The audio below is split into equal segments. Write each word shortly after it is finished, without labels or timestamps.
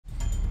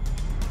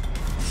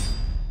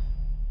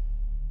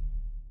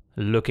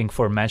Looking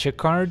for magic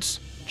cards?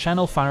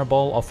 Channel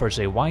Fireball offers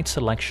a wide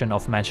selection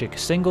of magic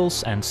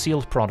singles and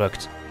sealed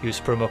product. Use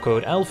promo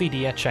code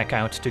LVD at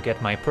checkout to get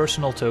my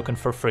personal token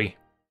for free.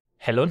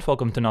 Hello and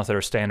welcome to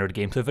another standard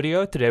gameplay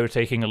video. Today we're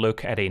taking a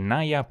look at a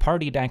Naya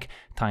party deck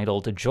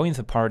titled Join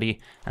the Party,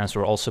 as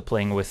we're also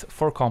playing with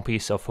 4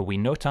 copies of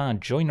Winota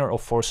Joiner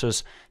of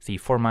Forces, the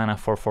 4-mana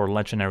 4/4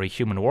 legendary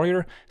human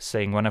warrior,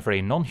 saying whenever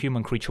a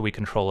non-human creature we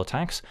control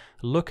attacks,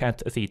 look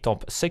at the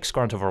top 6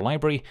 cards of our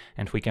library,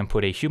 and we can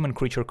put a human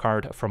creature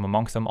card from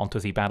among them onto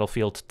the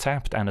battlefield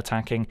tapped and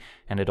attacking,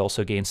 and it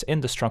also gains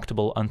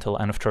indestructible until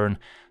end of turn.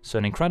 So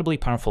an incredibly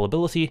powerful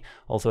ability,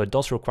 although it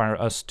does require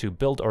us to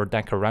build our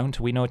deck around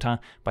Winota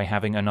by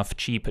having enough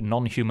cheap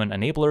non-human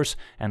enablers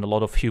and a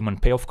lot of human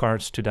payoff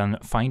cards to then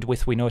find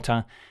with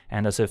Winota.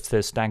 And as if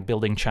this deck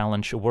building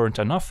challenge weren't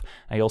enough,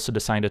 I also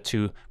decided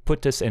to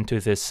put this into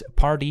this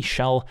party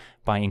shell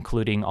by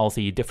including all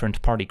the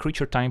different party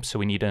creature types. So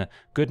we need a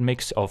good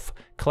mix of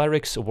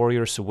clerics,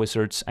 warriors,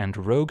 wizards, and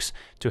rogues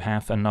to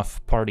have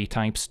enough party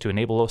types to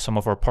enable some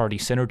of our party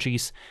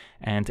synergies.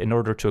 And in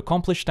order to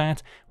accomplish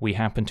that, we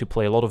happen to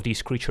play a lot of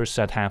these creatures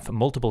that have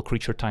multiple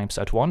creature types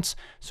at once.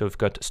 So we've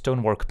got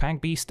Stonework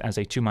Pack Beast as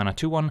a 2-mana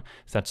 2/1.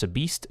 That's a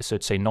beast, so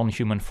it's a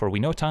non-human for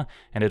Winota,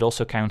 and it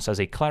also counts as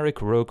a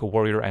cleric, rogue,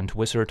 warrior, and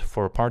wizard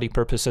for party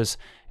purposes.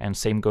 And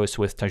same goes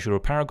with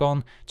Tajuru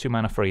Paragon,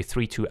 2-mana for a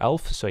 3/2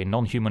 elf, so a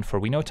non-human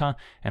for Winota,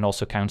 and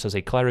also counts as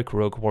a cleric,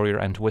 rogue, warrior,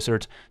 and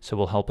wizard, so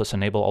will help us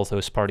enable all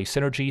those party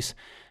synergies.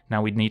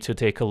 Now we need to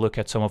take a look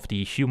at some of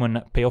the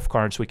human payoff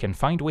cards we can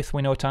find with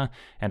Winota,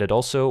 and it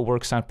also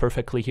works out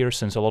perfectly here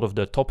since a lot of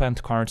the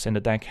top-end cards in the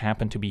deck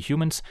happen to be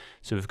humans.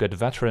 So we've got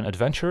Veteran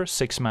Adventure,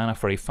 6 mana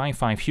for a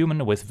 5/5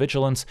 human with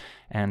Vigilance,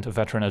 and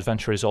Veteran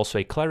Adventure is also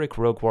a cleric,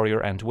 rogue, warrior,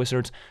 and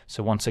wizard,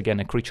 so once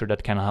again a creature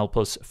that can help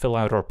us fill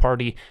out our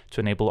party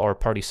to enable our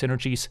party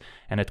synergies,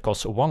 and it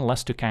costs 1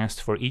 less to cast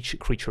for each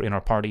creature in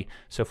our party.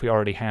 So if we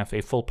already have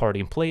a full party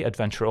in play,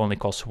 Adventure only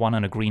costs 1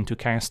 and a green to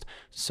cast,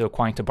 so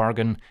quite a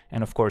bargain.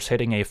 And of course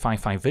hitting a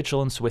 5/5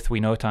 Vigilance with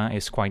Winota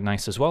is quite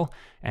nice as well.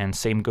 And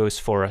same goes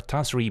for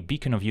Tazri,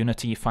 Beacon of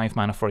Unity, 5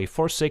 mana for a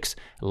 4/6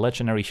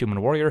 legendary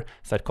human warrior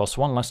that costs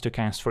 1 less to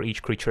cast for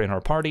each creature in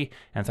our party,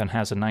 and then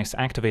has a nice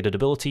activated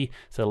ability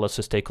that lets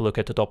us take a look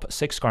at the top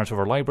 6 cards of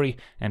our library,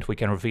 and we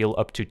can reveal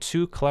up to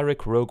 2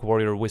 cleric, rogue,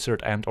 warrior,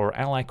 wizard, and or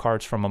ally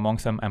cards from among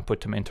them and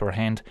put them into our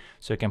hand,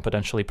 so it can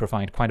potentially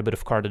provide quite a bit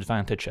of card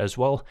advantage as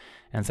well.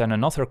 And then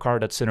another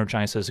card that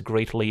synergizes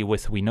greatly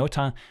with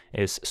Winota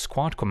is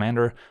Squad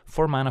Commander,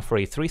 4 mana for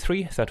a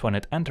 3/3 that when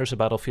it enters a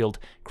battlefield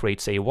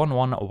creates a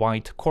 1/1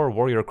 white core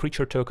warrior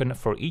creature token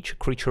for each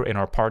creature in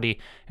our party,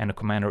 and the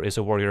commander is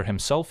a warrior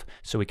himself,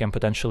 so we can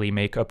potentially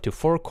make up to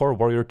 4 core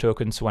warrior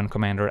tokens when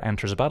commander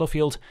enters a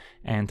battlefield.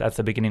 And at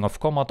the beginning of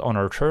combat on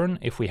our turn,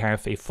 if we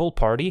have a full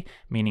party,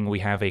 meaning we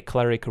have a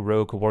cleric,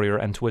 rogue, warrior,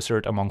 and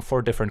wizard among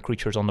 4 different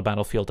creatures on the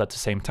battlefield at the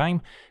same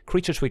time,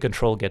 creatures we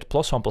control get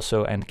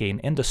 +1/+0 and gain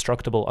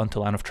indestructible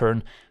until end of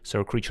turn,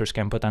 so creatures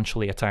can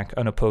potentially attack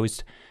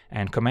unopposed.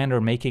 And commander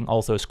making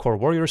all those core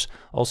warriors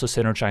also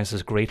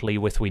synergizes greatly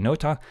with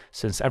Winota,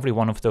 since every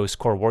one of those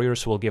core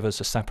warriors will give us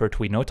a separate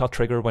Winota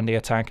trigger when they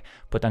attack,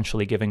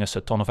 potentially giving us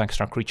a ton of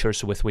extra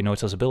creatures with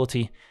Winota's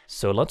ability.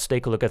 So let's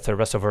take a look at the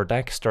rest of our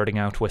deck, starting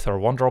out with our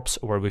 1-drops,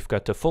 where we've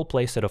got the full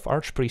playset of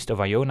Archpriest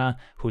of Iona,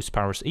 whose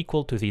power is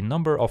equal to the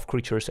number of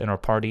creatures in our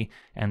party,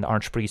 and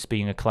Archpriest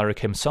being a cleric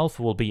himself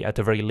will be at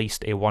the very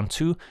least a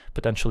 1/2,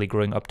 potentially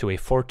growing up to a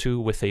 4/2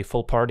 with a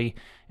full party.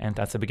 And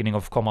at the beginning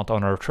of combat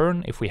on our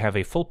turn, if we have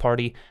a full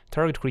party,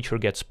 target creature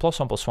gets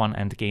 +1/+1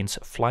 and gains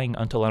flying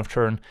until end of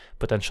turn,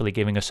 potentially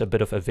giving us a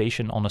bit of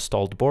evasion on a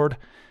stalled board.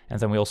 And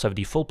then we also have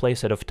the full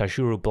playset of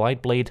Tajuru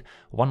Blightblade,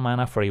 1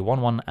 mana for a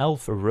 1/1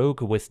 elf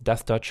rogue with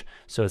Death Touch.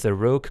 So the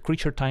rogue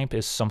creature type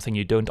is something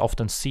you don't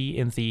often see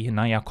in the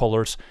Naya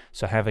colors,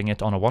 so having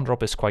it on a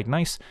 1-drop is quite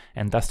nice.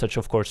 And Death Touch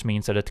of course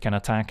means that it can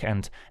attack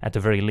and at the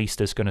very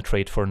least is going to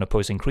trade for an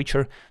opposing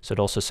creature, so it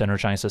also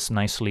synergizes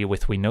nicely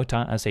with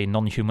Winota as a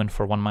non-human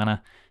for 1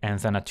 mana. And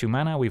then at 2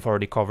 mana we've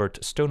already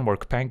covered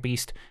Stonework Pack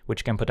Beast,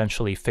 which can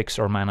potentially fix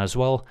our mana as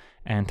well,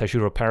 and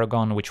Tajuru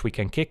Paragon, which we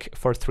can kick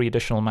for 3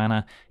 additional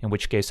mana, in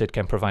which case it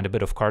can provide a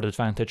bit of card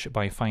advantage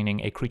by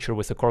finding a creature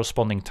with a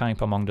corresponding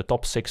type among the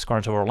top 6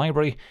 cards of our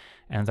library.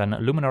 And then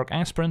Luminarch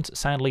Aspirant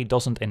sadly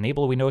doesn't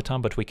enable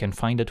Winota, but we can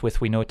find it with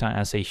Winota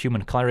as a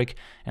human cleric,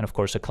 and of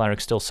course a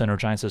cleric still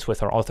synergizes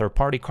with our other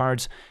party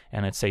cards,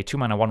 and it's a 2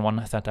 mana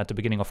 1/1 that at the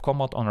beginning of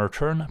combat on our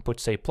turn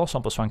puts a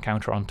 +1/+1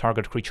 counter on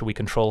target creature we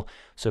control,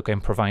 so it can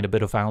provide a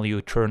bit of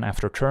value turn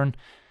after turn.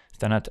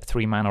 Then at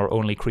 3 mana our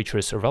only creature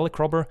is a Relic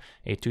Robber,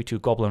 a 2/2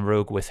 Goblin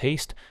Rogue with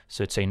haste,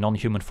 so it's a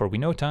non-human for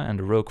Winota and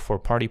a rogue for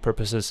party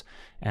purposes.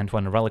 And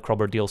when Relic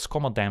Robber deals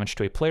combat damage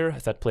to a player,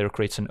 that player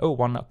creates an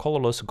 0/1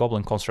 colorless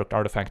Goblin Construct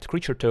artifact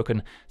creature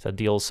token that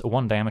deals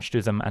 1 damage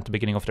to them at the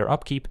beginning of their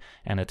upkeep,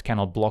 and it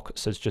cannot block,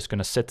 so it's just going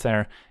to sit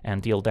there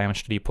and deal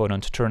damage to the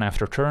opponent turn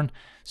after turn.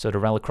 So the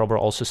Relic Robber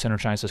also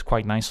synergizes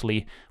quite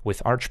nicely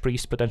with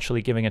Archpriest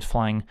potentially giving it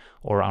flying,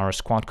 or our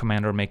Squad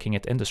Commander making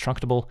it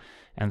indestructible.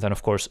 And then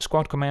of course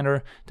Squad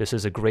Commander. This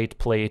is a great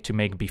play to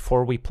make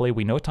before we play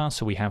Winota,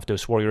 so we have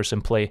those warriors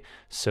in play,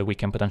 so we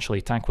can potentially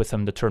attack with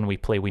them the turn we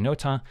play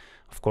Winota.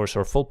 Of course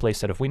our full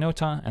playset of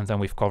Winota, and then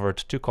we've covered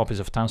 2 copies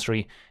of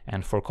Tanzri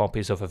and 4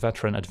 copies of a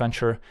Veteran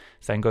Adventure.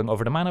 Then going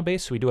over the mana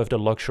base, we do have the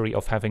luxury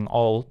of having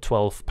all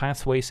 12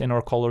 pathways in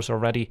our colors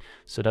already,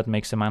 so that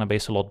makes the mana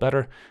base a lot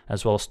better,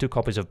 as well as 2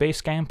 copies of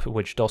Base Camp,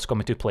 which does come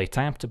into play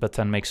tapped, but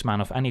then makes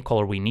mana of any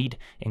color we need,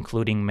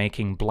 including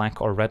making black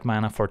or red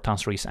mana for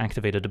Tanzri's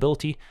activated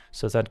ability,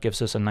 so that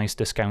gives us a nice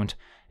discount.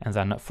 And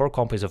then 4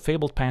 copies of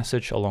Fabled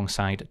Passage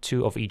alongside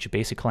 2 of each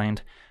basic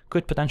land.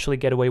 Could potentially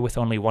get away with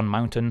only 1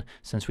 mountain,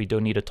 since we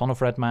don't need a ton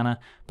of red mana,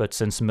 but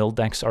since mill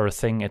decks are a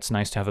thing, it's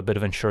nice to have a bit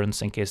of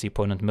insurance in case the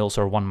opponent mills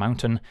our 1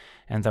 mountain.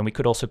 And then we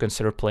could also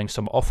consider playing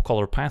some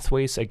off-color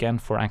pathways, again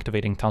for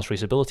activating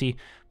Tanzri's ability,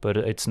 but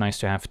it's nice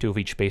to have 2 of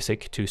each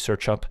basic to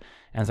search up.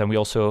 And then we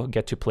also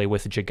get to play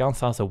with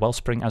Gigantha, the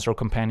Wellspring, as our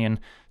companion,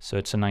 so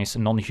it's a nice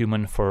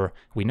non-human for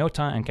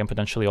Winota and can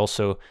potentially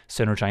also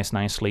synergize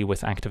nicely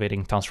with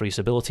activating Tanzri's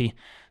ability.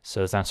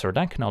 So that's our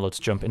deck. Now let's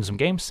jump in some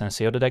games and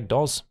see how the deck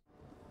does.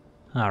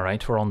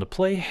 Alright, we're on the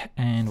play,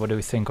 and what do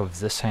we think of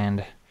this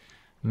hand?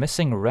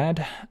 Missing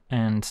red,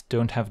 and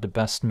don't have the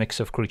best mix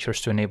of creatures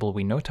to enable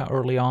Winota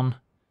early on.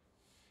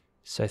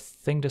 So I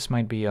think this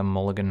might be a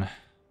mulligan.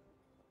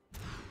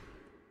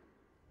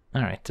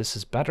 Alright, this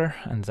is better,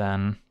 and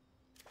then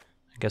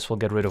I guess we'll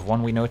get rid of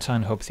 1 Winota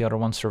and hope the other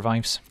one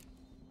survives.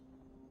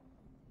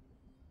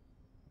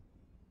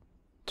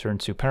 Turn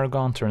 2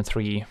 Paragon, turn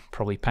 3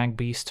 probably Pack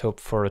Beast, hope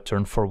for a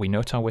turn 4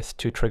 Winota with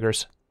 2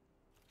 triggers.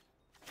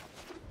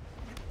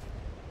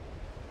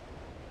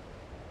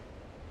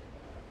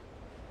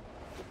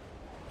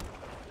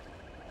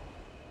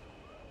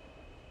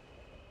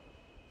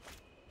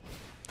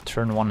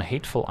 Turn 1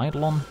 Hateful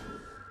Eidolon.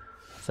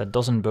 That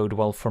doesn't bode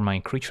well for my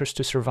creatures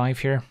to survive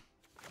here.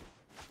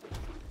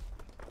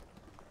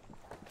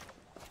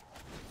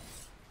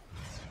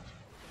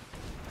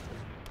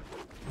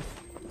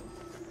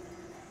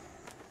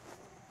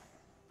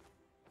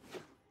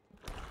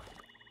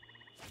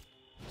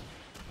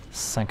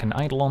 Second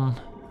Eidolon.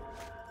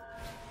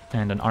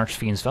 And an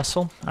Archfiend's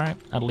Vessel. Alright,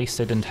 at least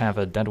they didn't have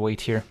a deadweight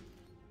here.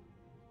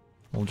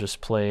 We'll just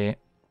play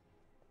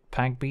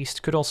Pack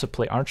Beast. Could also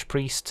play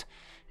Archpriest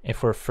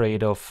if we're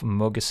afraid of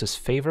Mogus's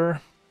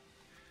Favor,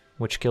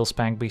 which kills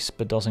Pack Beast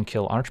but doesn't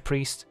kill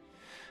Archpriest.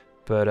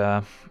 But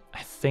I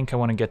think I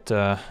want to get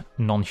the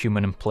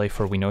non-human in play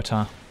for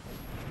Winota.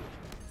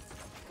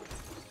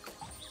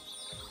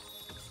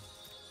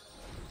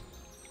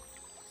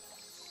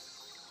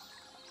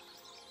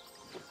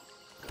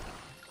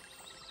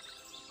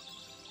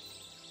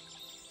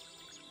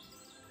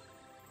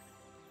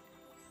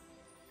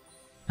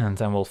 And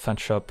then we'll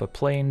fetch up a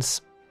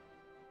Plains.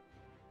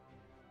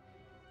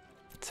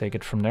 Take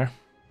it from there.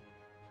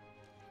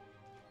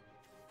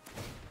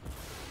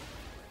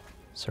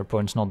 So our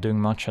opponent's not doing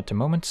much at the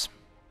moment.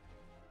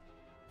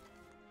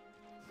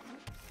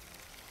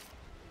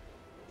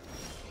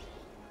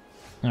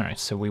 Alright,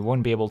 so we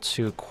won't be able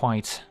to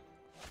quite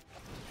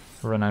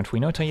run out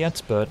Winota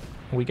yet, but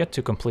we get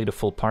to complete a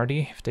full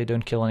party if they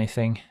don't kill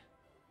anything.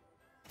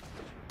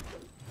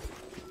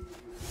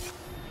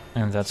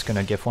 And that's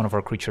gonna give one of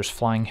our creatures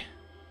flying.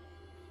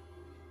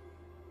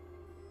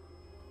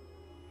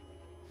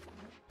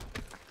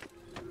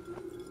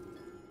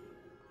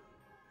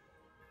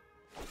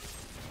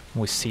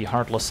 We see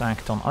Heartless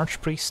Act on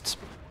Archpriest.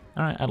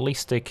 Alright, at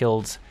least they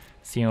killed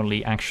the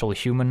only actual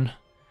human.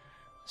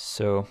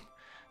 So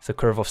the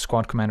curve of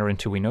Squad Commander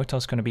into Winota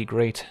is going to be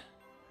great.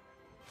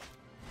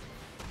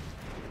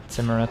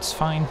 Timmurat's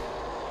fine.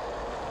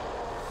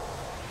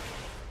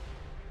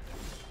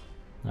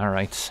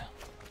 Alright.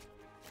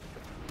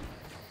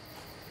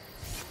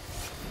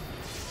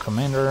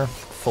 Commander,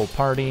 full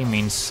party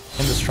means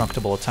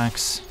indestructible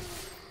attacks.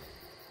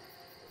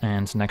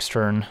 And next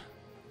turn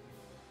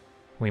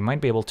we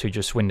might be able to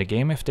just win the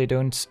game if they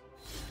don't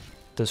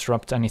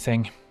disrupt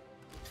anything.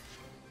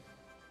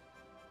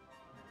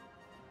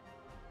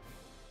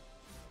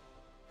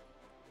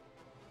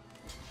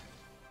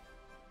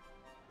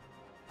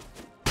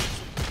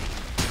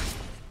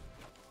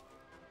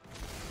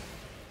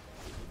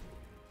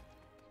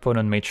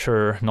 Opponent made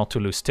sure not to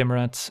lose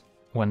Timmurat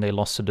when they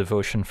lost the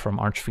devotion from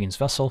Archfiend's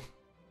Vessel.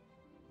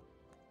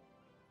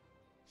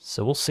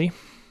 So we'll see.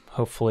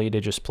 Hopefully they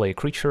just play a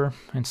creature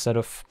instead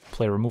of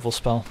play a removal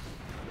spell.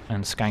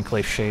 And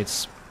Skyclave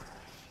Shades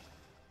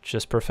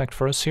just perfect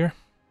for us here.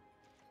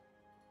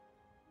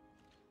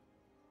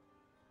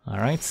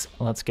 Alright,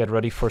 let's get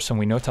ready for some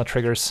Winota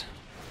triggers.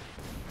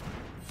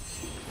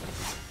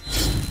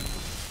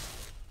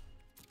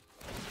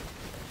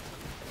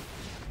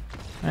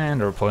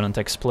 And our opponent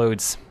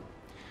explodes.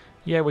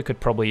 Yeah, we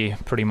could probably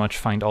pretty much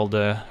find all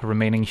the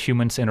remaining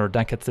humans in our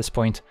deck at this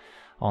point.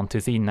 On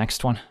to the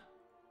next one.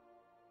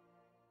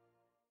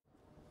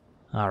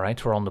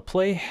 Alright, we're on the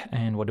play,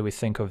 and what do we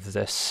think of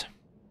this?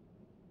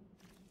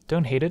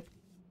 Don't hate it.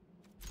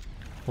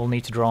 We'll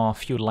need to draw a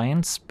few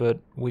lands, but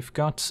we've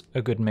got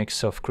a good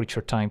mix of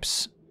creature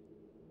types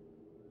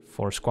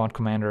for Squad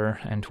Commander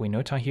and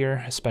Winota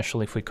here,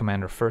 especially if we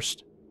Commander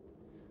first.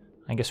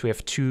 I guess we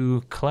have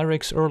 2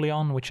 Clerics early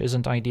on, which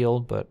isn't ideal,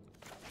 but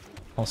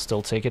I'll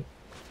still take it.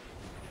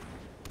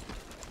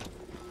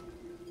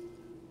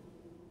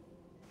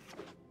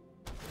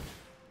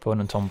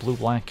 Opponent on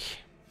blue-black,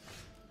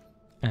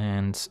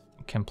 and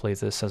can play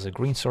this as a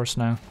green source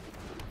now.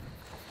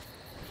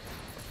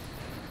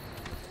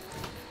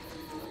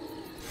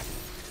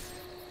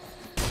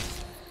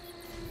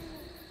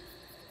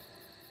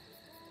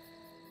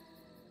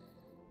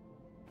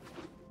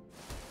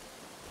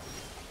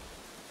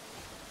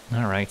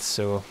 Alright,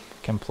 so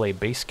can play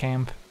base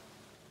camp,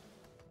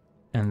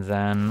 and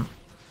then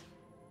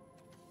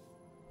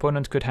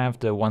opponent could have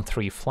the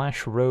 1/3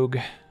 flash rogue,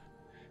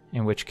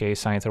 in which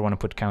case I either want to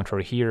put counter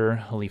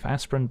here, leave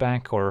aspirant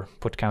back, or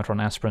put counter on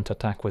aspirant,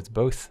 attack with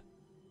both.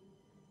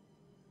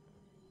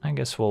 I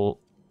guess we'll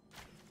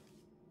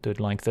do it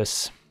like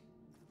this.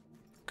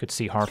 Could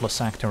see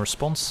Heartless Act in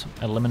response,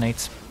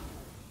 eliminate.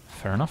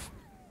 Fair enough.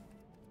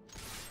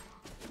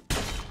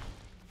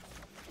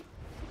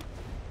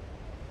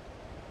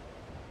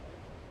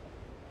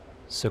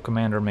 So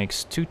commander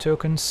makes 2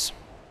 tokens.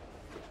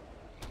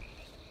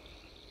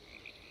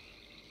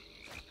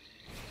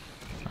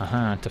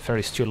 Aha,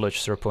 Teferi's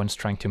Tutelage, their opponent's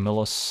trying to mill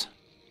us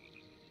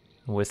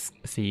with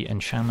the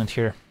enchantment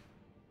here.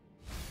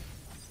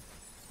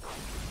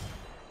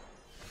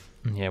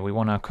 Yeah, we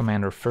want our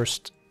commander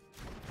first.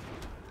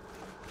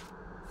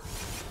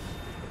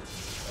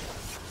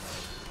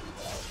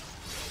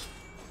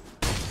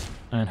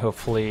 And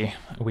hopefully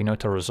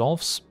Winota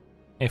resolves.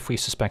 If we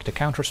suspect a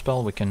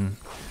counterspell, we can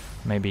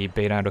maybe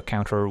bait out a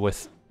counter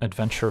with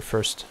Adventure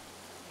first.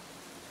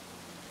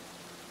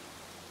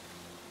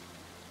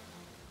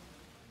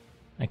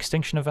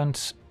 Extinction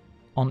Event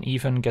on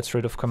even gets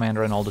rid of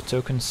commander and all the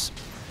tokens.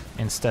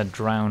 Instead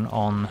drown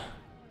on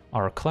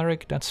our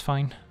cleric, that's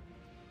fine.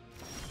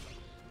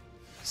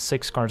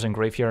 6 cards in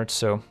graveyard,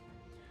 so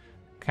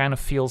kind of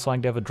feels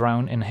like they have a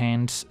drown in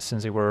hand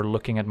since they were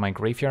looking at my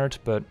graveyard,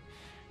 but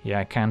yeah,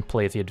 I can't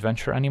play the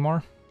Adventure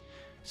anymore.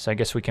 So I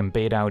guess we can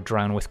bait out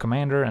drown with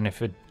commander, and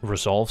if it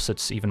resolves,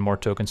 it's even more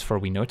tokens for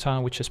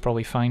Winota, which is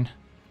probably fine.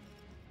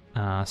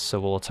 So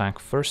we'll attack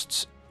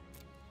first.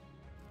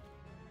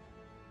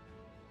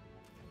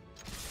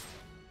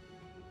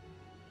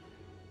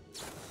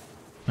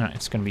 Alright,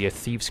 it's going to be a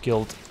Thieves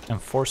Guild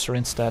Enforcer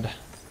instead,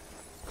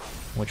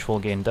 which will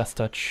gain Death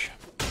Touch.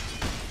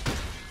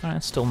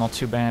 Alright, still not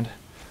too bad.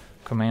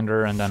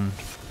 Commander, and then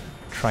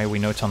try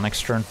Winota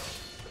next turn.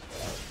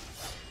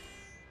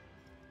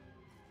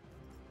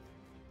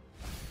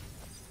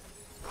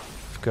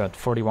 We've got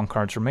 41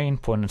 cards remain,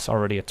 opponent's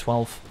already at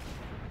 12.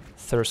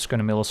 Thirst's going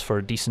to mill us for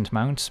a decent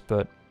amount,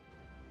 but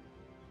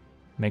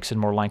makes it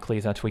more likely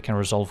that we can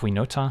resolve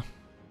Winota.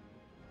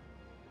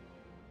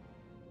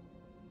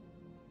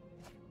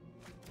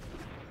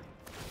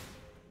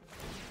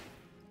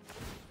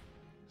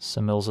 So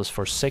mills us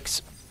for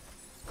 6.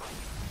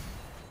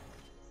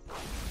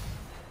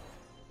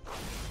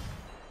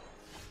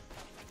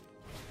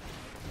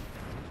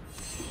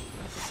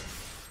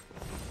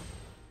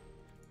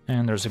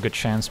 And there's a good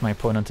chance my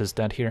opponent is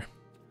dead here.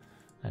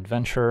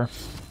 Adventure.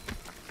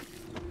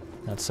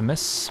 That's a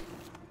miss.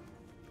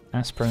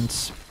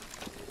 Aspirants.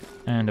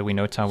 And a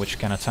Winota which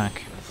can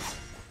attack.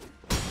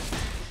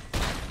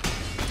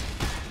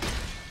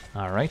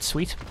 Alright,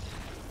 sweet.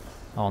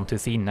 On to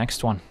the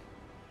next one.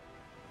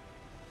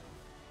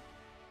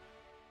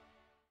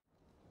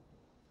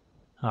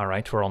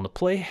 Alright, we're on the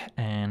play,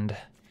 and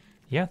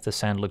yeah,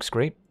 this hand looks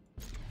great.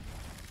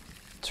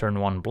 Turn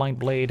 1 Blind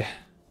Blade.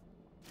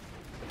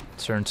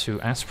 Turn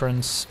 2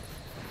 Aspirants.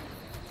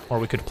 Or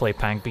we could play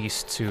Pack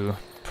Beast to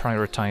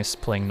prioritize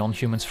playing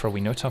non-humans for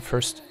Winota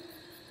first.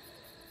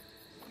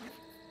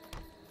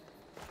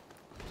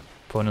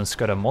 Opponent's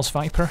got a Moss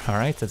Viper,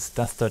 alright, it's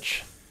Death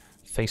Touch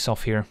face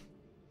off here.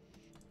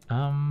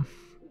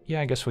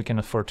 Yeah, I guess we can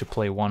afford to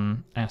play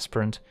 1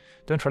 Aspirant.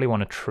 Don't really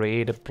want to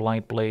trade a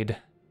Blind Blade.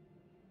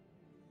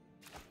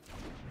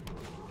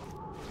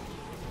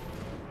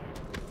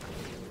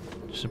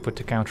 Just put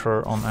the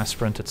counter on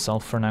Aspirant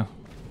itself for now.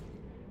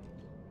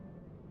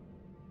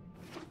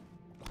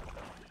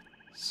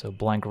 So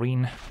black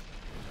green,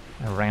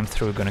 a ram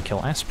through gonna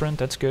kill Aspirant,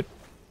 that's good.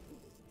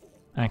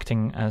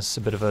 Acting as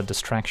a bit of a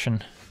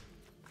distraction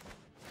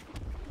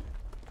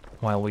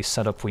while we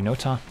set up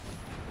Winota.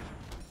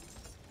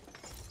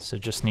 So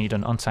just need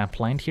an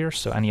untapped land here,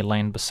 so any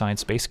land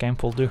besides base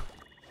camp will do.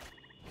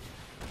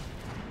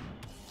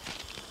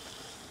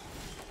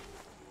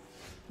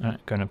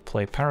 Alright, gonna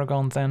play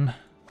Paragon then.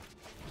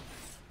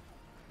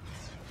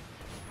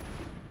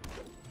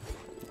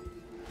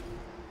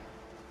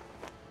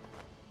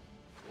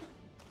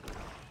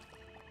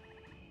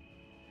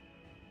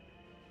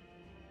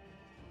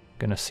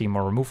 Gonna see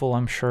more removal,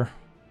 I'm sure.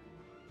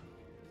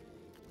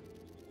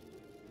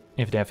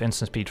 If they have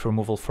instant speed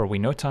removal for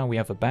Winota, we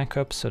have a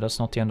backup, so that's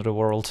not the end of the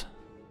world.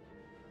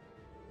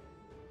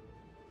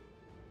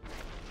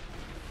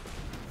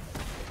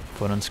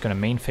 Opponent's gonna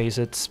main phase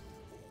it.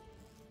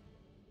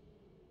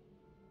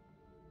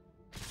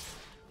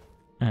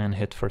 And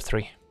hit for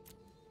 3.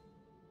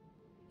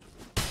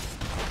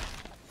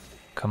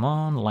 Come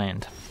on,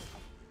 land.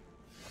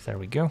 There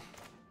we go.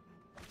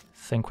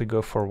 Think we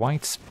go for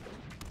whites.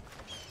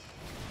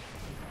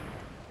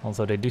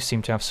 Although they do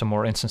seem to have some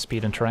more instant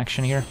speed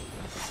interaction here.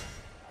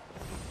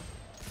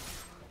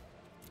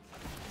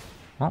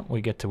 Well,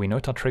 we get the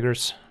Winota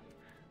triggers,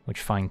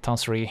 which find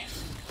Tazri.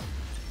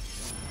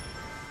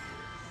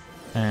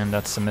 And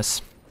that's a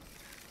miss.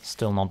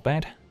 Still not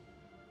bad.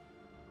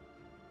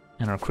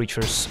 And our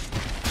creatures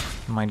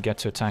might get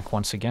to attack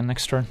once again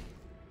next turn.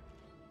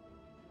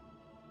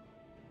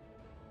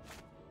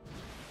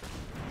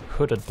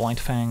 Hooded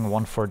Blightfang,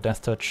 1 for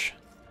Death Touch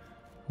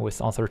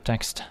with other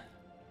text.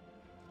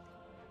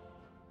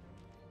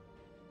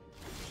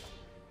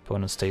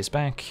 Opponent stays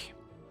back.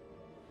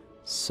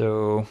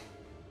 So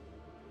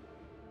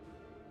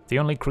the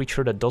only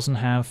creature that doesn't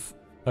have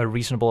a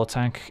reasonable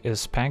attack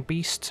is Pag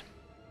Beast.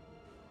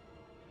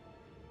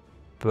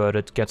 But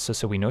it gets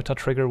us a Winota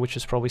trigger, which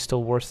is probably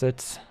still worth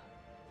it.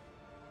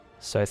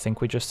 So I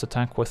think we just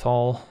attack with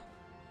all.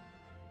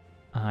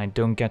 I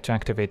don't get to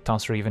activate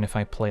Tazri even if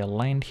I play a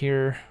land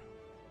here.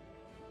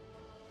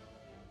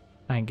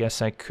 I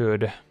guess I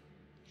could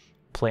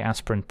play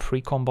Aspirant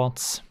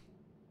pre-combats.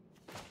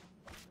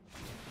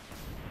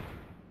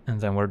 And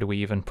then where do we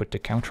even put the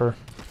counter?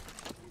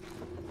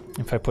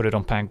 If I put it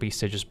on Pag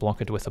Beast, I just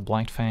block it with a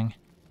Blightfang.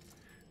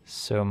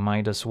 So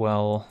might as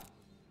well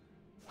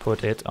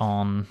put it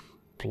on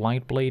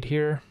Blightblade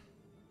here.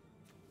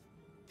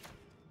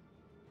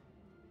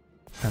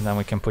 And then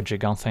we can put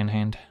Gigantha in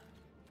hand.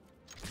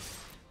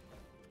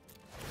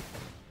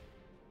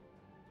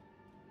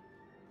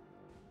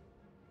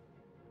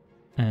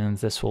 And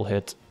this will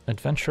hit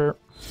Adventure.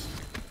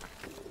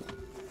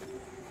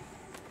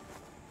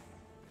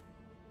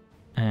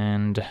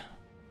 And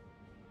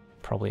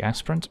probably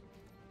Aspirant.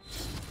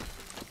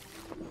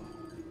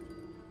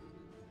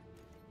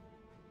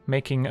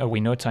 Making a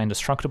Winota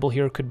indestructible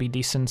here could be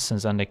decent,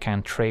 since then they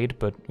can't trade,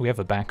 but we have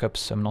a backup,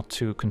 so I'm not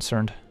too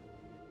concerned.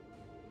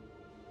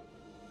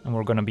 And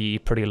we're gonna be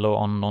pretty low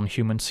on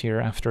non-humans here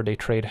after they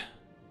trade.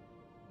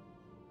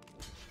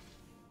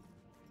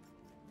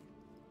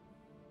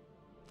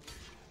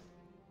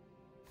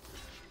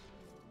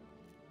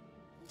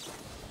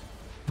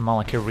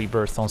 Malakir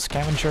Rebirth on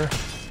Scavenger.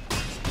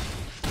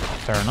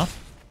 Fair enough.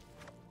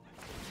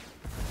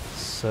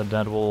 So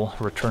that will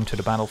return to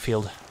the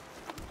battlefield.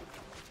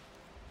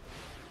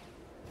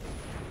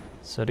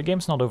 So the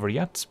game's not over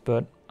yet,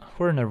 but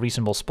we're in a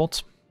reasonable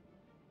spot.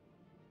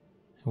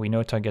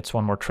 Winota gets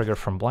 1 more trigger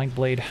from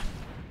Blightblade.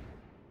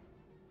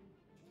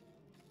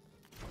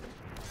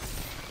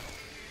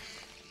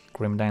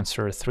 Grim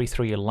Dancer,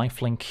 3/3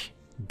 lifelink,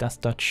 Death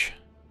Touch.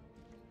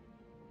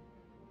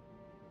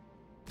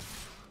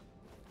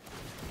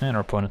 And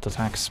our opponent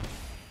attacks.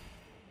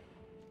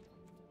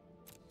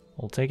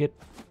 We'll take it.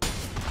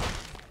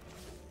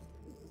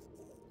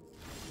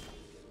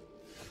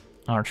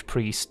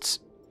 Archpriests.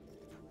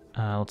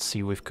 Let's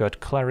see, we've got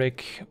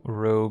Cleric,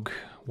 Rogue,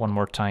 1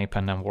 more type,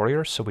 and then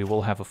Warrior, so we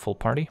will have a full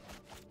party.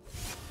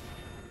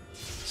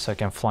 So I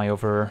can fly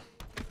over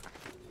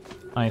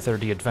either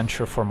the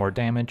Adventure for more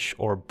damage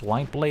or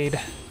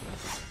Blightblade.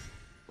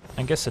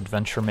 I guess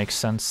Adventure makes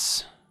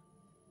sense.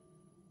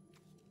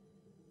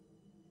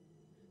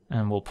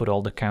 And we'll put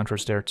all the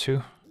counters there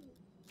too.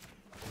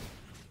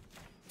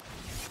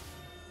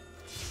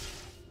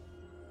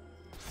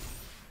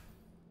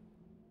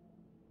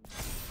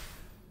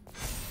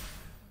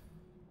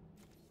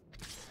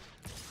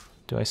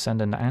 Do I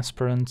send in the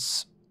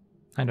Aspirants?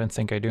 I don't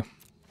think I do.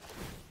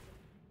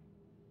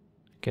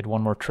 Get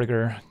 1 more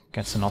trigger,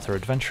 gets another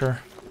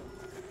Adventure.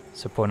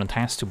 This opponent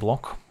has to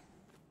block.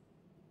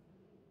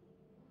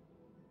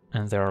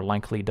 And they are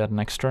likely dead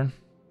next turn.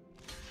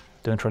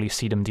 Don't really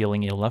see them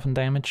dealing 11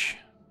 damage.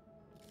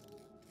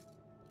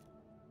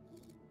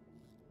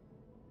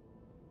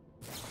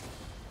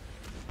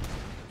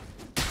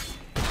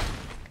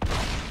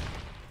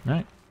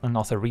 Alright,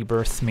 another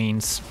Rebirth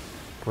means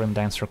Grim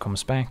Dancer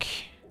comes back.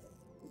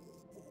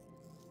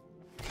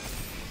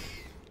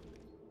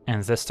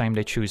 And this time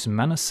they choose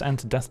Menace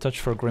and Death Touch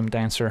for Grim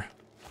Dancer.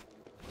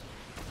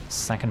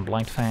 Second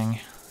Blightfang.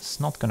 It's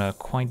not gonna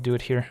quite do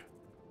it here.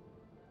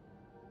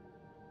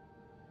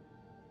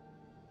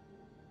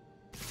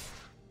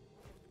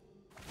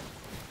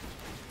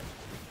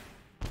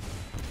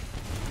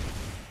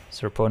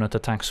 So opponent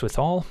attacks with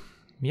all.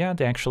 Yeah,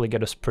 they actually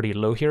get us pretty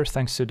low here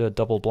thanks to the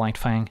double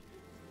Blightfang.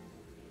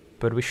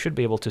 But we should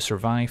be able to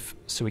survive,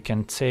 so we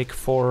can take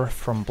 4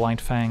 from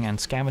Blightfang and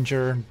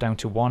Scavenger down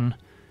to 1.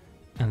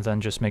 And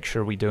then just make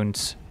sure we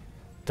don't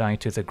die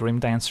to the Grim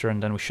Dancer,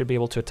 and then we should be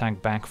able to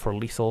attack back for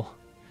lethal,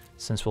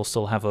 since we'll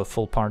still have a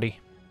full party.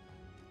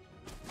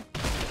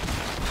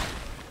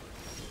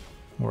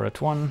 We're at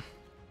 1.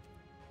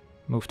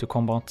 Move to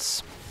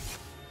combats.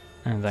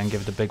 And then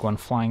give the big one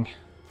flying.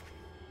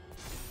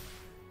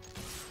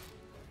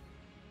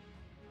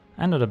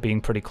 Ended up being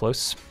pretty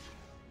close.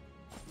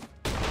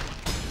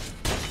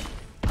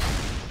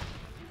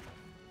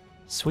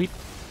 Sweet.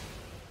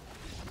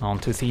 On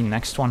to the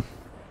next one.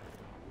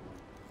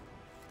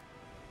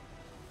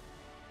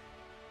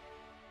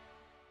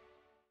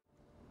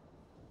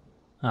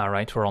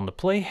 Alright, we're on the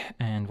play,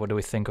 and what do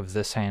we think of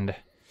this hand?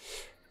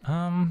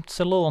 It's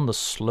a little on the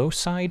slow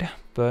side,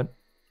 but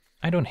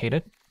I don't hate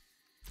it.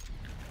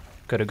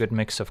 Got a good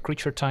mix of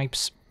creature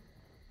types,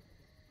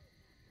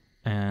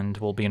 and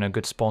we'll be in a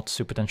good spot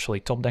to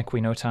potentially top deck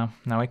Winota.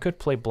 Now I could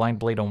play Blind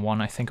Blade on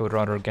 1, I think I would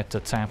rather get the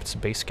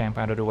tapped base camp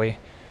out of the way.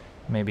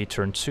 Maybe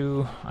turn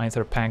 2,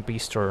 either Pack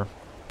Beast or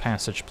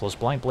Passage plus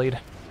Blind Blade,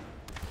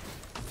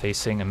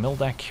 facing a mill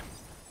deck.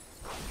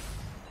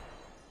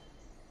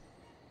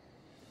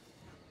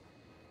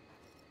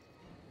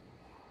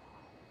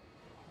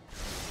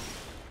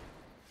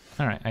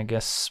 Alright, I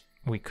guess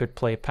we could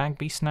play Pack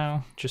Beast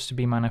now, just to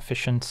be mana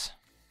efficient.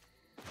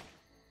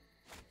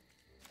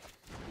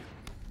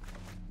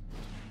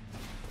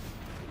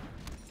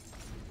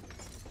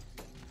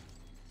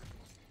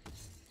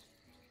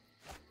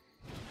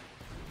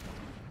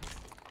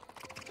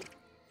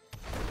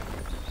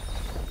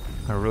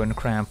 A Ruin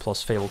Crab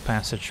plus Fabled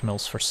Passage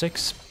mills for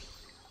 6.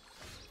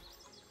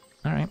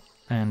 Alright,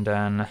 and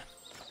then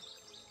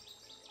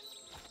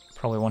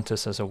probably want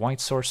this as a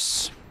white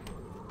source.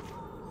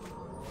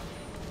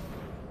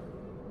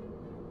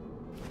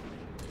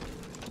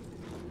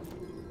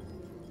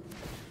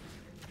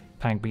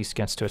 Pack Beast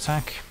gets to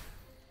attack.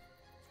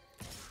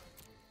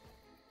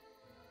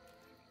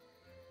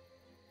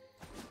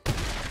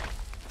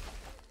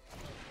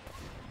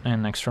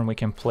 And next turn we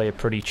can play a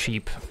pretty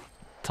cheap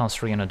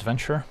Tazri and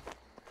Adventure.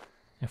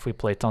 If we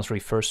play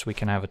Tazri first, we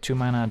can have a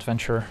 2-mana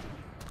Adventure.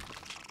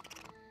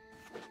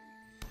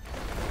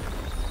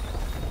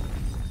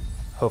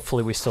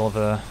 Hopefully we still have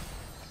a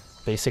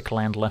basic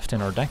land left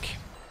in our deck.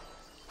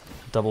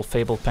 Double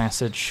Fabled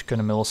Passage,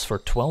 gonna mill us for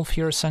 12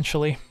 here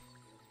essentially.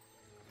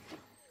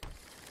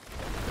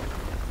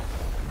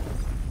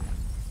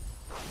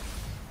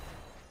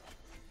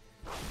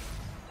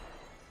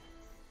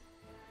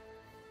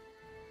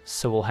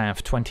 So we'll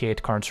have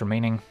 28 cards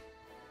remaining.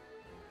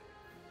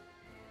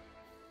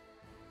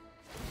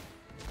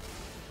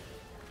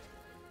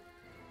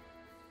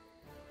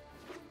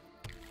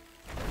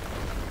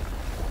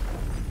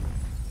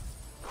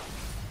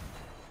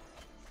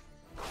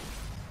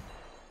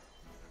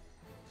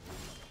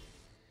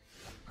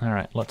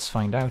 Alright, let's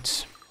find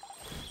out.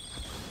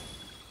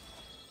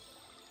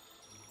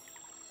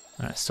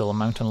 Still a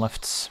mountain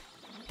left.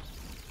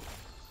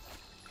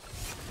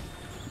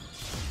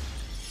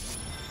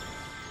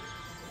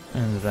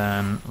 And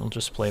then we'll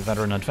just play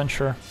Veteran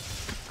Adventure.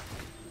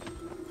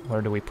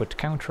 Where do we put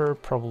counter?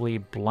 Probably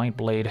Blind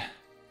Blade.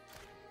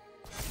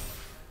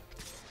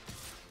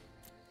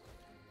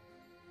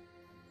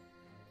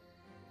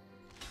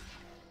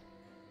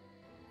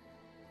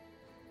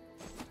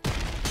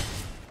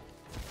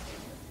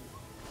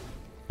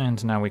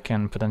 And now we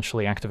can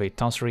potentially activate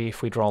Tazri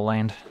if we draw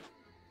land.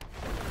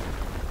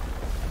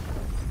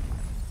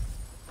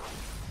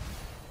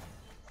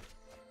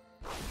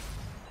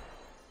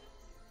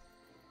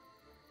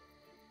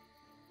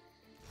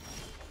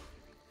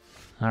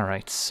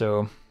 Alright,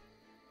 so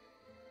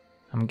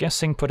I'm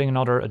guessing putting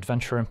another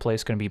Adventure in play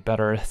is going to be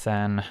better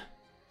than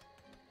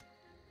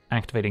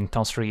activating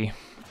Tazri,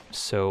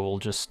 so we'll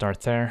just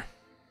start there.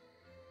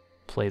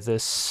 Play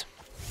this,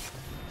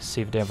 see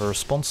if they have a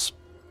response,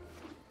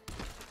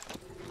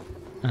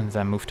 and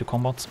then move to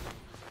combat.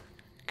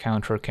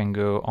 Counter can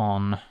go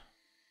on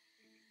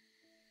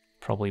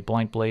probably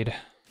Blind Blade.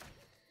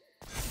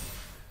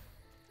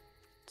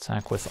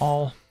 Attack with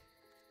all.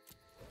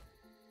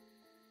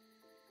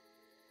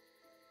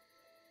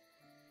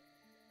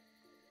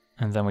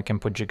 And then we can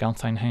put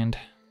Giganta in hand.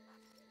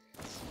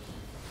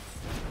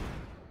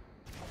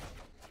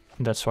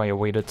 That's why I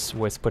waited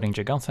with putting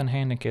Giganta in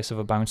hand in case of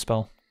a bounce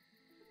spell.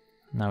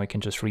 Now we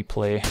can just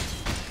replay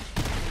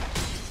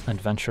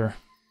Adventure.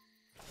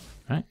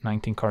 Alright,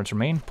 19 cards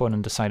remain.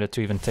 Opponent decided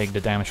to even take the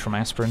damage from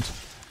Aspirant,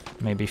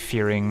 maybe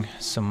fearing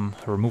some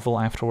removal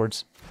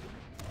afterwards.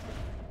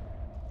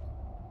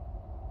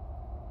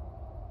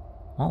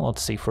 Well,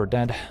 let's see if we're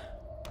dead.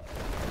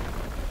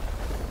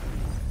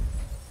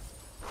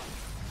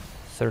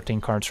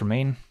 13 cards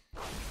remain.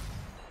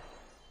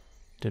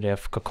 Do they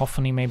have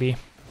Cacophony maybe?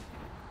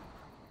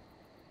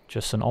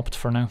 Just an opt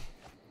for now.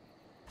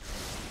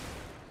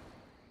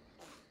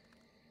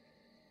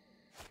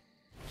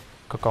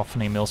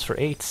 Cacophony mills for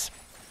 8.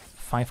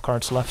 5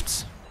 cards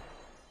left.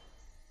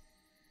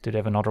 Do they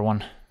have another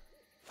one?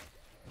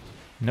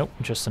 Nope,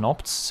 just an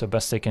opt. So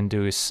best they can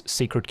do is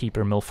Secret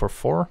Keeper mill for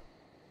 4.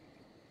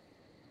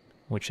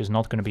 Which is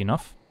not going to be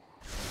enough.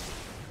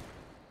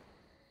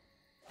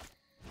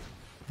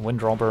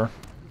 Windrobber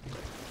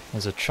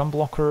is a chum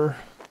blocker,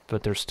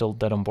 but they're still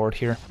dead on board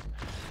here.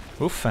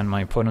 Oof, and my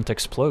opponent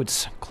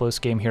explodes. Close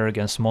game here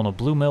against Mono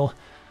Blue Mill.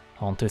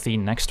 On to the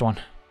next one.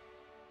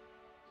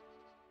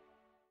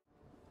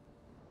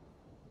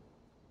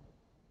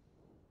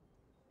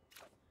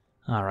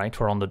 Alright,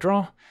 we're on the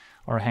draw.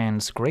 Our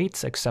hand's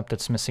great, except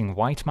it's missing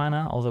white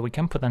mana, although we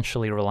can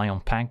potentially rely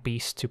on Pack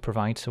Beast to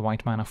provide the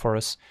white mana for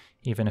us,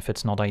 even if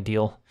it's not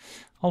ideal.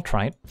 I'll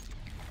try it.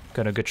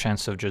 Got a good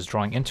chance of just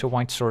drawing into a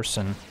white source,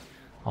 and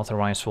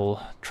otherwise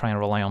we'll try and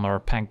rely on our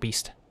Pack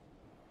Beast.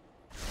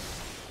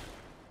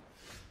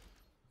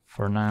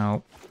 For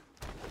now,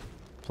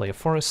 play a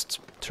forest,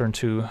 turn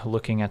 2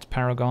 looking at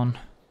Paragon.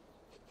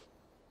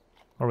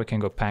 Or we can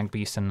go Pack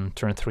Beast and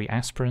turn 3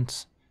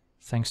 Aspirant,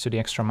 thanks to the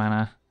extra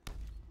mana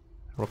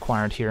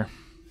required here.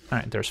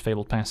 Alright, there's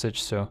Fabled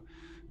Passage, so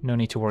no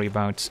need to worry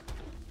about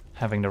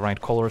having the right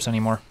colors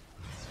anymore.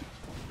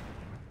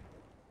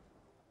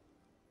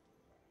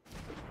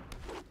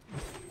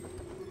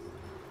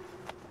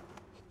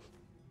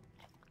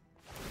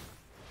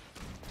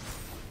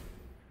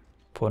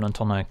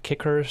 Opponent on a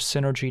Kicker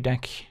synergy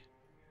deck,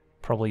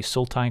 probably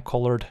Sultai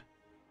colored.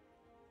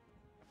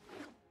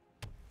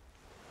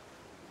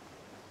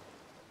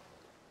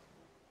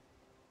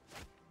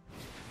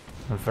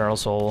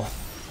 Verazol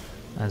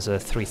as a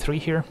 3/3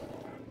 here.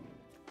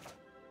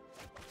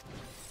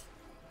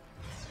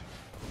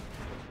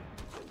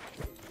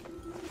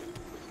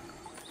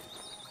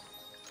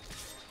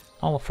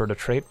 I'll offer the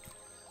trade.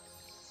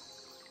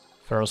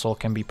 Verazol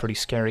can be pretty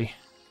scary.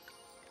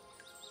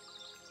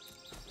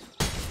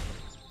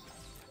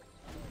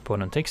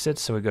 Opponent takes it,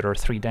 so we got our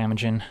 3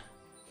 damage in.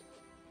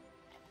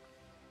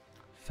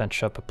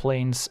 Fetch up a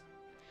Plains.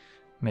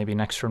 Maybe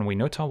next turn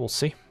Winota, we'll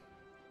see.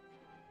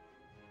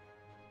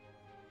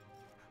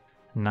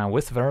 Now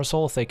with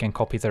Verazol, they can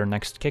copy their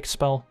next kick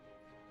spell.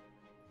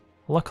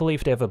 Luckily,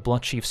 if they have a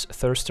Bloodchief's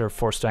Thirst, they're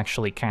forced to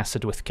actually cast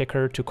it with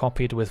Kicker to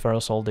copy it with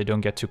Verazol. They don't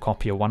get to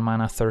copy a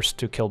 1-mana Thirst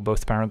to kill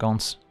both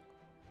Paragons.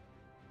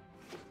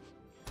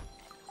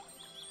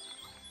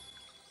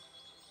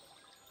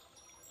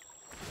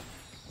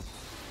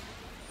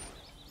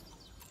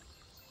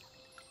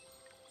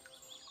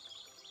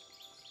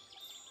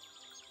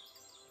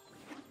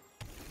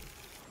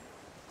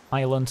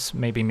 Island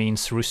maybe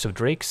means Roost of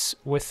Drakes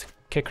with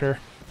Kicker.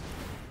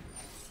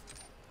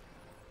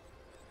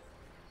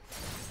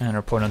 And our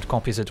opponent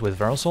copies it with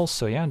Verazol,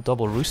 so yeah,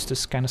 double Roost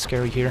is kind of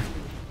scary here.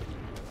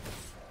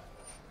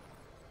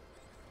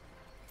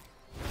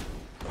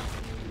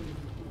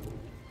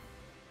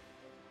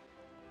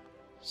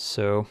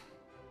 So,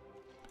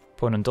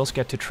 opponent does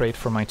get to trade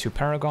for my 2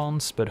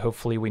 Paragons, but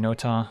hopefully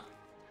Winota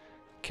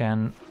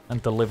can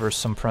deliver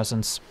some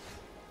presence.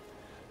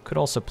 Could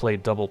also play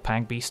double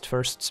Pack Beast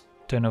first.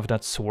 Don't know if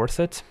that's worth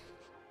it.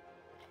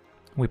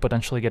 We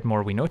potentially get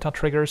more Winota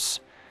triggers,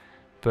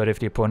 but if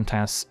the opponent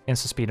has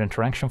instant-speed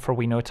interaction for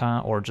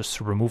Winota or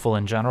just removal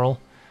in general,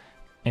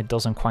 it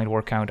doesn't quite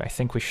work out. I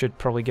think we should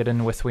probably get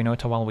in with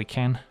Winota while we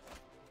can.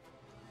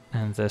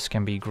 And this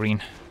can be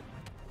green.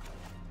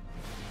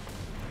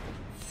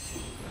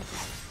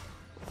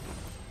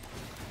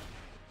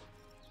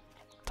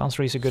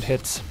 Tansri is a good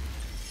hit,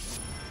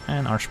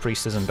 and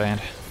Archpriest isn't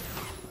bad.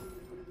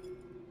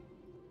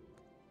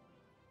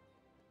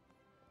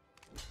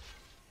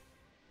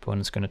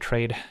 Opponent's gonna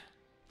trade.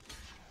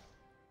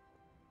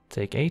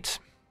 Take 8.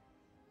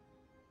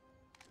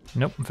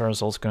 Nope,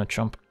 Verazol's gonna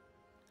chump.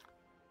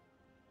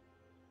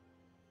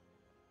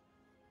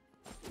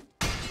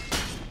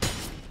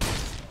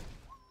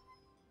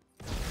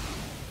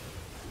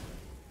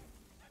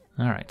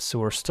 Alright, so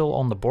we're still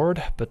on the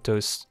board, but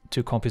those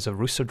 2 copies of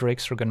Rooster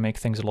Drakes are gonna make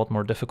things a lot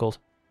more difficult.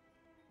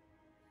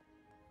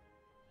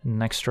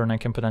 Next turn I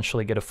can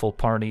potentially get a full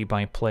party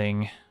by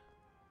playing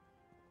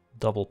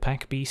double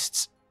Pack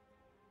Beasts,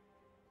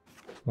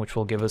 which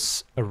will give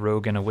us a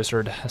rogue and a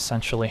wizard,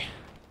 essentially.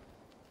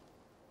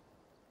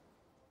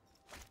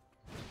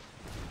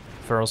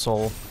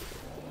 Verazol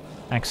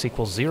X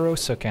equals 0,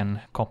 so I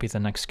can copy the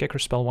next Kicker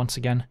spell once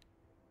again.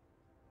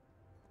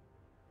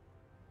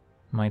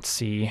 Might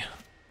see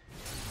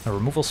a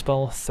removal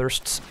spell,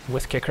 Thirsts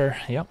with Kicker,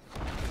 yep.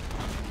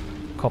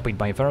 Copied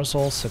by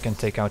Verazol, so I can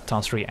take out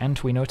Tansri and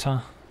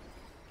Winota.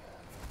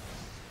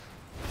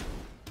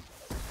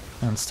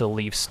 And still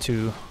leaves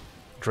 2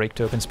 Drake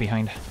tokens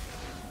behind.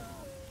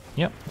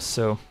 Yep,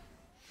 so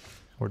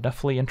we're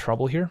definitely in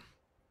trouble here.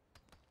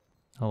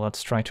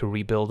 Let's try to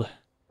rebuild.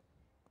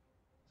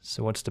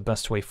 So what's the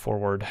best way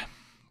forward?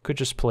 Could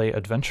just play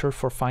Adventure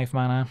for 5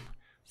 mana.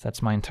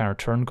 That's my entire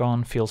turn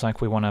gone. Feels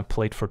like we want to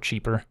play it for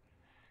cheaper.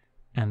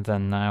 And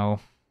then now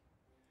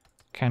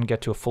can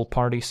get to a full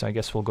party, so I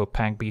guess we'll go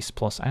Pack Beast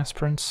plus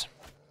Aspirants.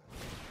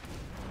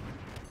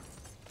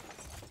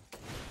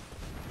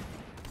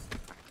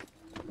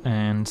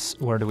 And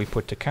where do we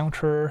put the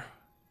counter?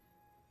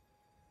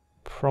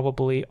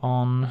 Probably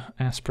on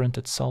Aspirant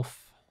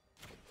itself.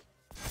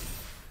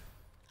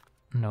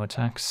 No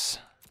attacks.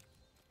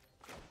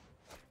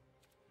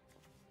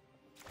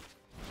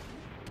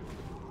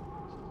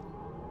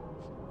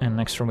 And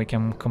next turn we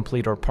can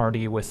complete our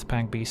party with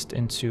Pack Beast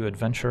into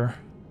Adventure.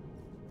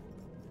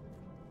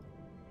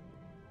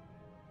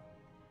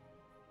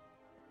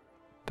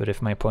 But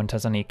if my opponent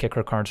has any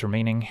Kicker cards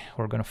remaining,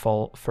 we're gonna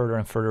fall further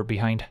and further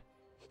behind.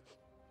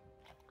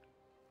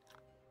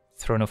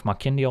 Throne of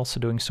Makindi also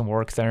doing some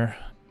work there,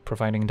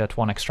 providing that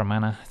 1 extra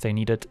mana they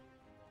needed.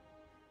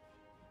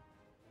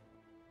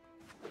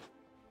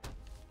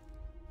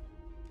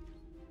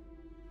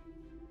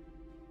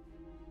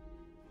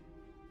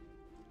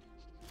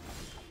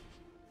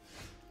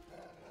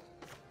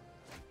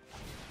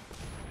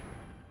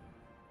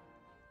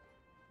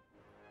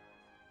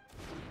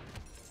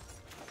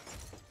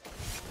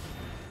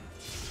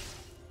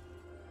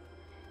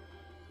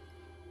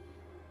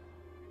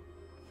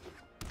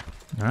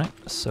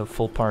 Alright, so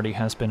full party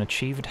has been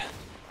achieved.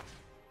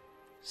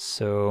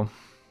 So,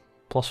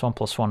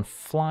 +1/+1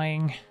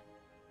 flying.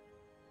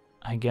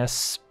 I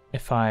guess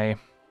if I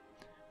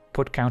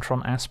put counter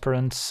on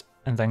aspirants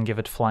and then give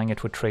it flying,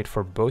 it would trade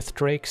for both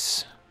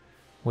drakes,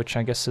 which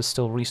I guess is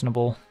still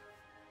reasonable.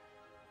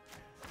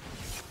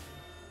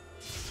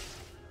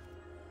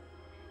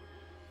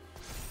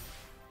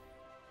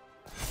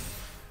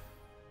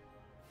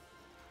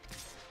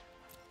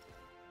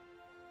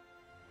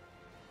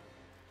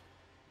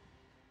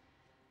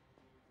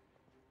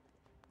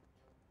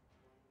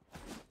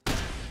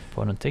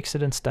 Opponent takes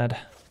it instead.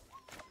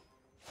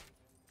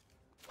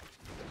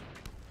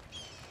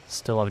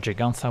 Still have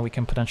Gigantha we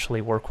can potentially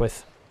work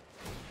with.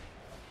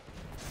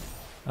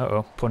 Uh-oh,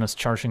 opponent's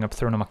charging up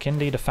Throne of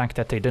Makindi. The fact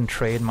that they didn't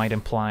trade might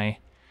imply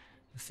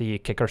the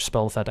kicker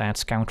spell that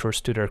adds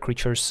counters to their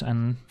creatures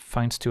and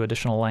finds 2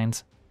 additional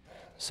lands.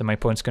 So my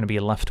opponent's going to be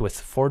left with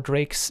 4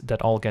 drakes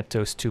that all get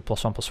those 2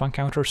 +1/+1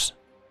 counters.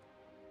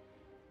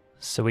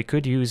 So we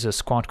could use a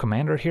squad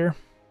commander here,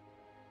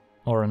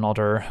 or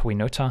another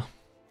Winota.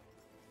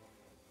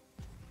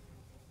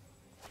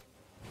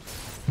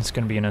 It's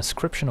going to be an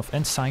Inscription of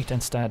Insight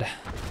instead.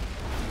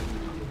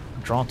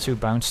 Draw 2,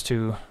 bounce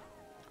 2.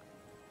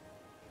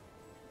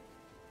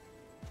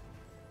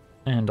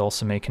 And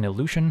also make an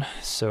illusion,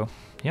 so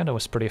yeah, that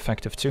was pretty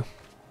effective too.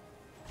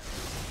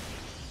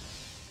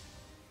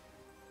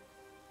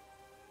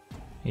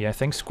 Yeah, I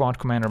think Squad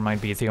Commander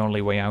might be the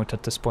only way out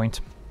at this point.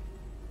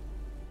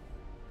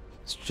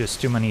 It's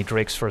just too many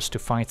drakes for us to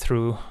fight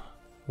through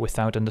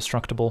without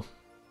Indestructible.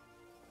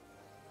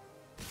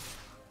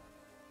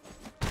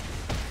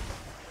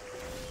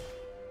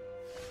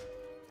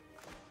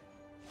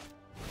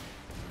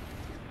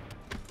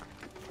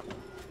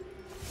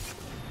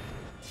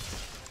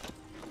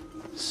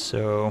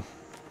 So,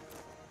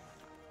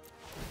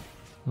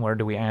 where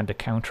do we add the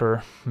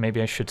counter? Maybe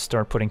I should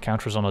start putting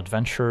counters on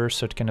Adventurer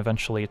so it can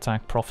eventually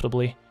attack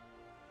profitably.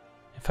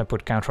 If I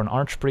put counter on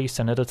Archpriest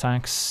and it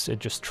attacks, it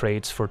just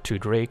trades for 2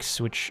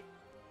 drakes, which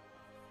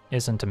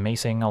isn't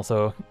amazing,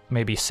 although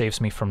maybe saves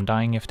me from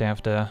dying if they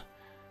have the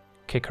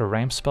Kicker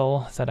Ram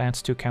spell that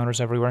adds 2 counters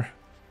everywhere.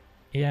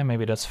 Yeah,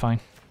 maybe that's fine.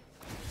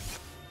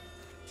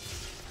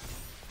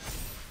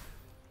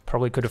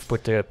 Probably could have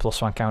put the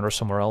 +1 counter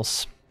somewhere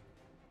else.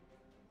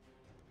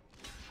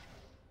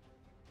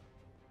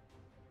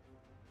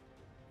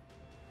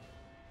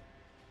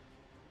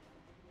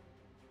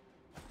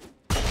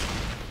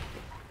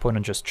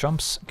 Opponent just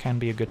jumps, can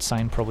be a good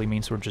sign, probably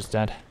means we're just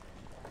dead.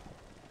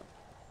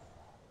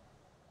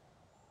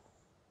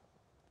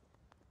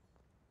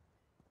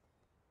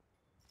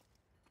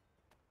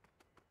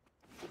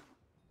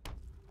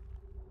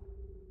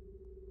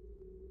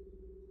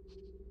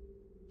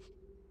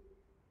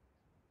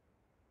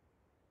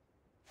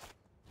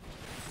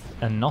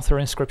 Another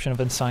Inscription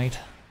of Insight.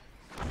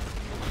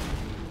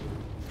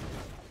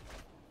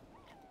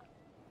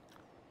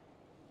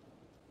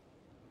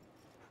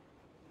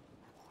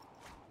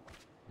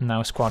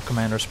 Now Squad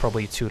Commander's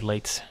probably too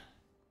late.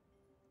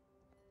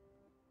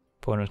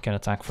 Opponent can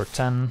attack for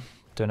 10,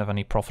 don't have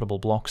any profitable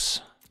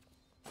blocks.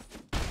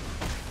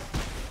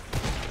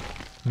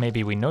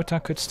 Maybe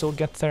Winota could still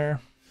get there.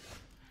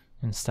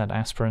 Instead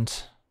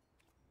Aspirant.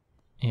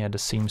 Yeah,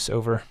 this seems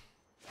over.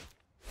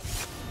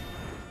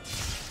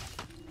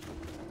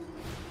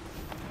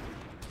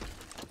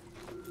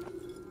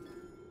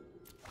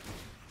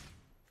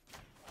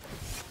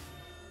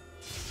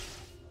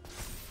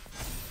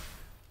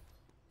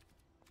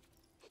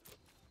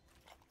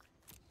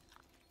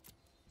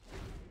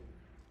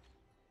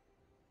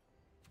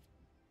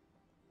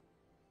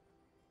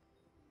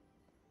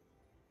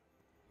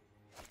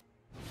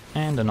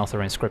 And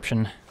another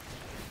Inscription.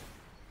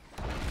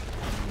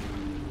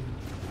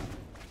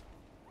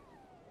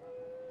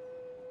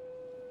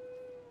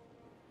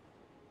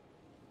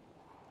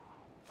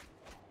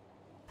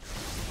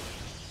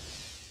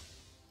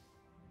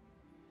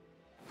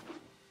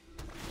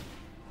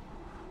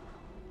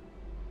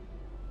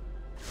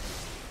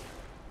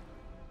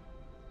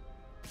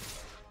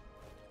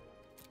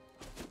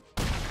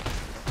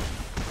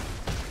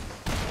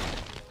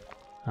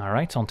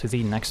 Alright, on to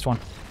the next one.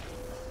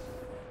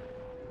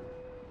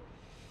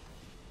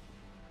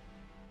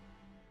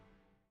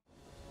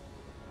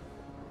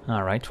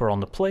 Alright, we're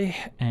on the play,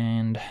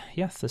 and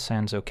yeah, this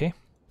hand's okay.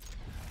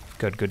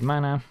 Got good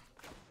mana.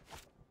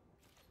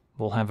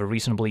 We'll have a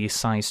reasonably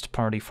sized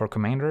party for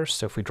commanders,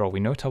 so if we draw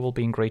Winota, we'll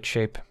be in great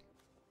shape.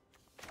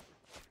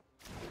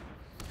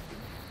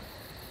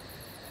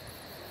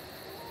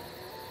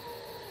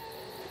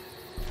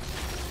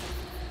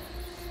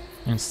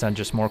 Instead,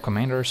 just more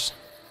commanders.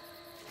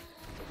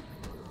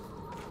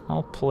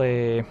 I'll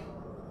play...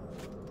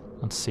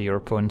 Let's see, your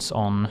opponent's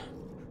on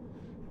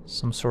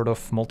some sort of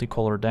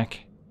multicolor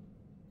deck.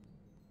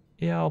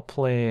 Yeah, I'll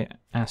play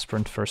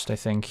Aspirant first, I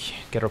think.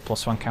 Get our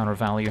 +1 counter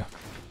value.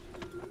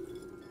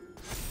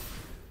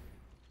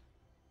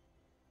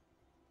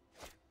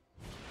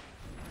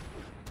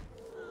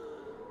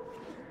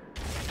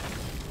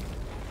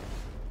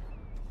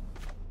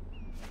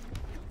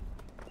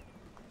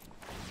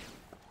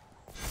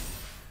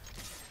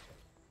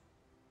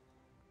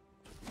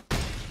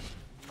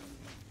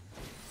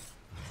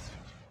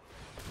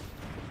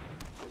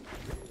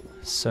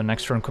 So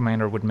next turn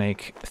commander would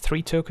make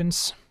 3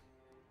 tokens.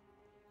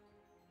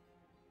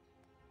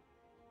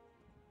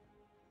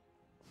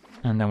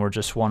 And then we're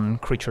just 1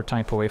 creature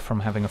type away from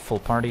having a full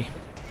party.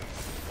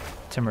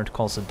 Timmered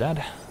calls it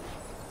dead.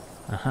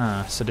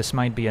 Aha, so this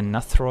might be a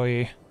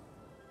Nathroi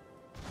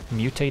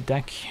mutate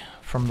deck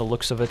from the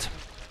looks of it.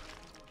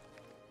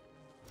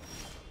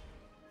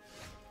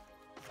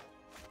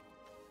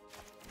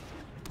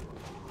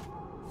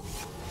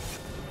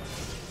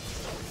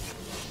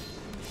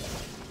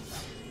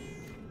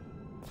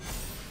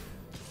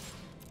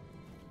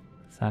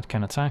 That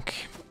can attack.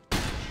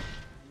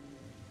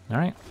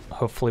 Alright,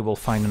 hopefully we'll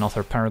find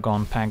another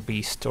Paragon, Pack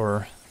Beast,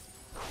 or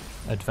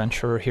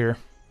Adventurer here.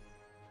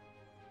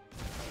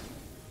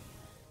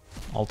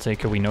 I'll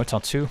take a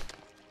Winota too.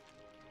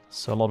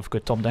 So a lot of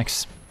good top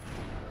decks.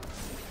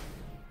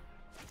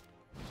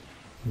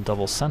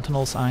 Double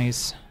Sentinel's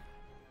Eyes.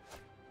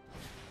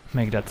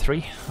 Make that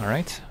 3,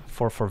 alright.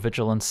 4 for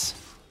Vigilance.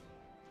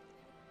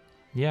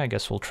 Yeah, I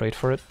guess we'll trade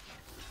for it.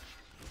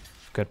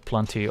 We've got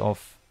plenty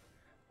of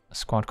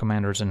squad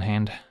commanders in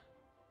hand.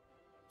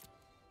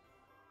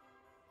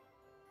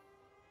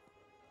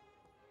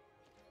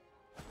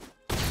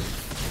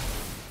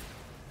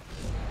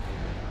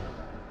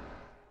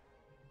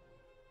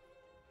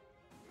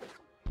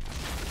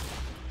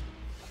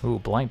 Ooh,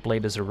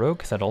 Blightblade is a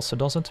rogue, that also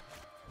does it.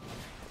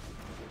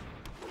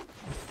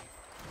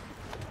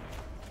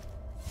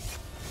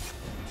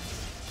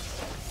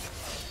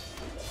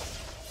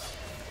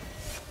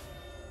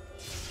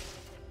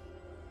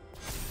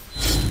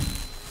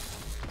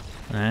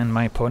 And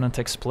my opponent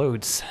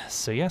explodes.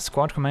 So yeah,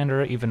 squad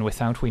commander, even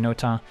without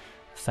Winota,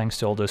 thanks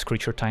to all those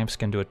creature types,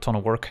 can do a ton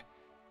of work.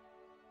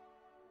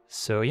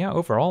 So yeah,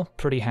 overall,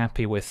 pretty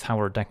happy with how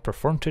our deck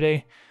performed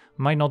today.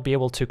 Might not be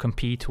able to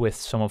compete with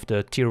some of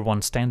the tier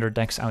 1 standard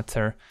decks out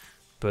there,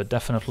 but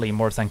definitely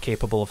more than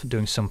capable of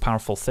doing some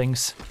powerful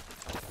things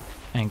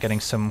and getting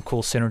some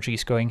cool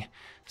synergies going.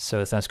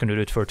 So that's going to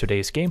do it for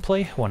today's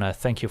gameplay. Wanna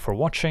thank you for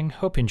watching,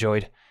 hope you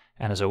enjoyed,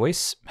 and as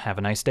always, have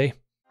a nice day.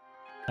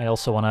 I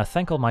also want to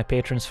thank all my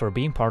patrons for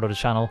being part of the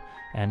channel,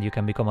 and you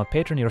can become a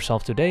patron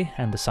yourself today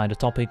and decide the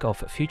topic of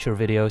future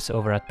videos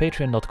over at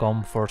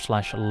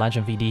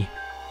patreon.com/LegenVD.